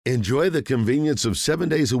Enjoy the convenience of 7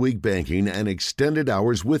 days a week banking and extended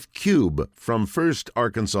hours with Cube from First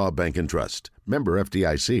Arkansas Bank and Trust. Member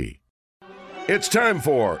FDIC. It's time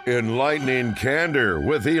for Enlightening Candor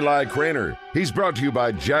with Eli Cranor. He's brought to you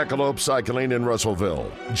by Jackalope Cycling in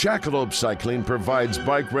Russellville. Jackalope Cycling provides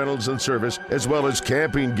bike rentals and service as well as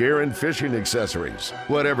camping gear and fishing accessories.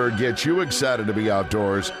 Whatever gets you excited to be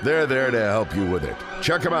outdoors, they're there to help you with it.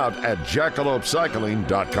 Check them out at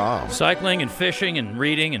jackalopecycling.com. Cycling and fishing and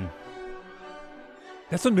reading and...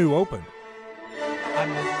 That's a new open.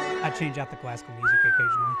 I change out the classical music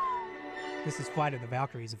occasionally. This is Flight of the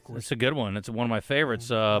Valkyries, of course. It's a good one. It's one of my favorites,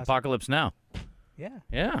 Apocalypse Now. Yeah.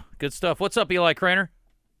 Yeah, good stuff. What's up, Eli Cranor?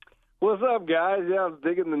 What's up, guys? Yeah, I'm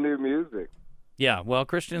digging the new music. Yeah, well,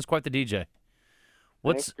 Christian's quite the DJ.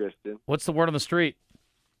 Thanks, Christian. What's the word on the street?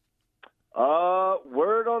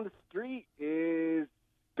 Word on the street is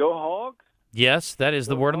go Hogs. Yes, that is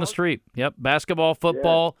the word on the street. Yep, basketball,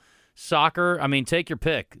 football, soccer. I mean, take your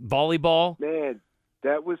pick. Volleyball. Man,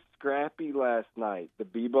 that was scrappy last night. The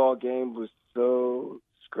b-ball game was so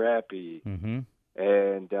scrappy. Mm-hmm.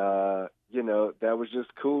 And, that was just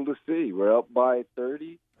cool to see. We're up by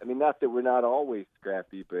 30. I mean, not that we're not always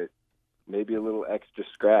scrappy, but maybe a little extra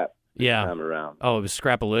scrap this time around. Oh, it was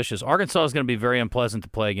scrapalicious. Arkansas is going to be very unpleasant to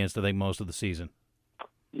play against, I think, most of the season.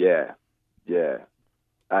 Yeah.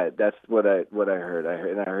 That's what I heard.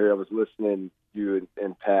 I was listening to you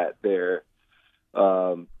and Pat there.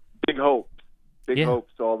 Big hopes. Big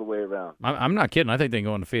hopes all the way around. I'm not kidding. I think they can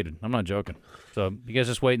go undefeated. I'm not joking. So you guys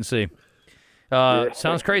just wait and see.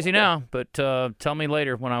 Sounds crazy now, but tell me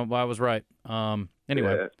later when I was right.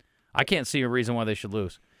 Anyway, I can't see a reason why they should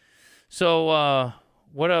lose. So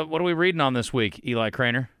what are we reading on this week, Eli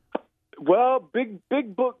Cranor? Well, big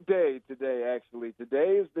book day today, actually.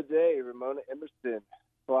 Today is the day Ramona Emerson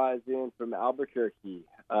flies in from Albuquerque.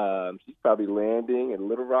 She's probably landing in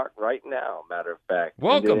Little Rock right now, matter of fact.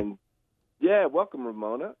 Welcome. Yeah, welcome,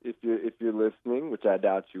 Ramona. If you're listening, which I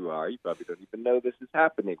doubt you are, you probably don't even know this is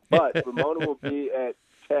happening. But Ramona will be at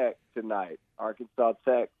Tech tonight, Arkansas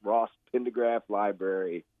Tech, Ross Pendergraft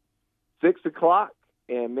Library, 6 o'clock.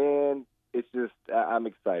 And man, it's just I'm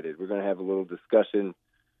excited. We're going to have a little discussion.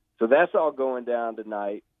 So that's all going down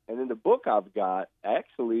tonight. And then the book I've got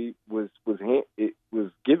actually was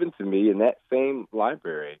given to me in that same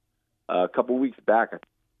library a couple weeks back. I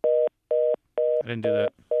didn't do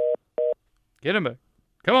that. Get him back.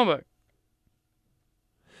 Come on back.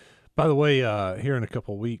 By the way, here in a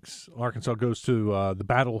couple of weeks, Arkansas goes to the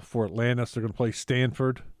battle for Atlantis. They're going to play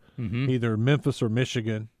Stanford, either Memphis or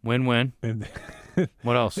Michigan. Win-win. And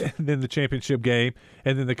what else? And then the championship game,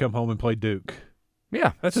 and then they come home and play Duke.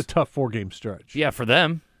 Yeah. That's a tough 4-game stretch. Yeah, for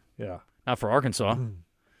them. Yeah. Not for Arkansas.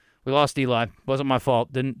 We lost Eli. Wasn't my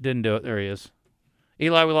fault. Didn't do it. There he is.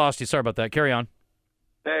 Eli, we lost you. Sorry about that. Carry on.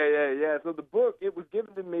 Yeah. So the book, it was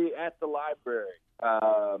given to me at the library.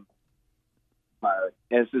 And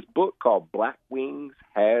it's this book called Black Wings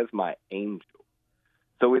Has My Angel.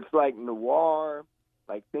 So it's like noir,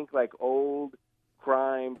 think old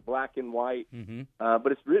crime, black and white.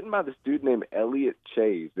 But it's written by this dude named Elliot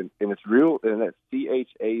Chase, and it's real, and that's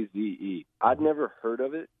Chaze. I'd never heard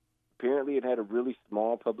of it. Apparently it had a really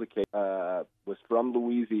small publication, was from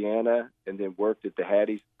Louisiana, and then worked at the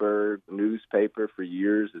Hattiesburg newspaper for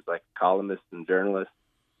years as like a columnist and journalist.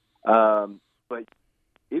 But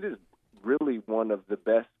it is really one of the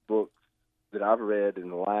best books that I've read in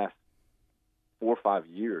the last 4 or 5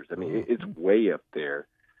 years. I mean, it's way up there.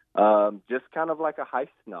 Just kind of like a heist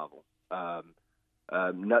novel.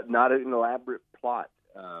 Not an elaborate plot.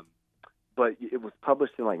 But it was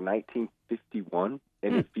published in like 1951,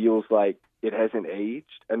 and it feels like it hasn't aged.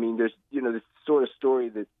 I mean, there's this sort of story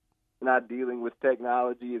that's not dealing with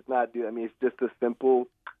technology. It's not. It's just a simple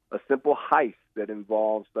heist that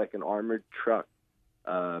involves like an armored truck,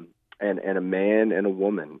 and a man and a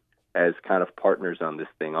woman as kind of partners on this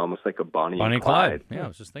thing, almost like a Bonnie and Clyde. Yeah, I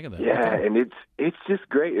was just thinking that. Yeah, and it's just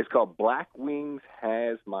great. It's called Black Wings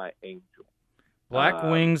Has My Angel. Black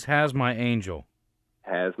Wings Has My Angel.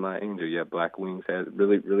 Has My Angel. Yeah, Black Wings has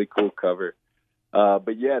really, really cool cover.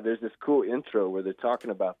 But yeah, there's this cool intro where they're talking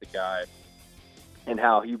about the guy and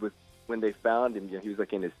how he was, when they found him, he was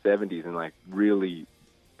like in his 70s and like really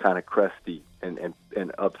kind of crusty and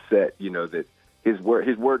upset, that his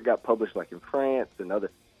word got published like in France and other,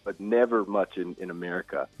 but never much in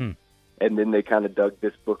America. And then they kind of dug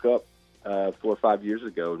this book up 4 or 5 years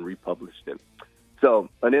ago and republished it. So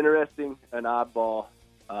an oddball,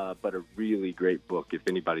 but a really great book if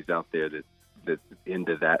anybody's out there that's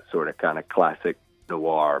into that sort of kind of classic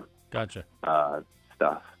noir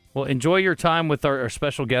stuff. Well, enjoy your time with our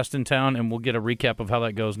special guest in town, and we'll get a recap of how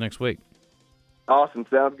that goes next week. Awesome.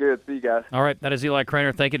 Sounds good. See you guys. All right. That is Eli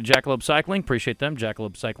Cranor. Thank you to Jackalope Cycling. Appreciate them.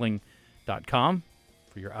 JackalopeCycling.com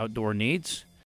for your outdoor needs.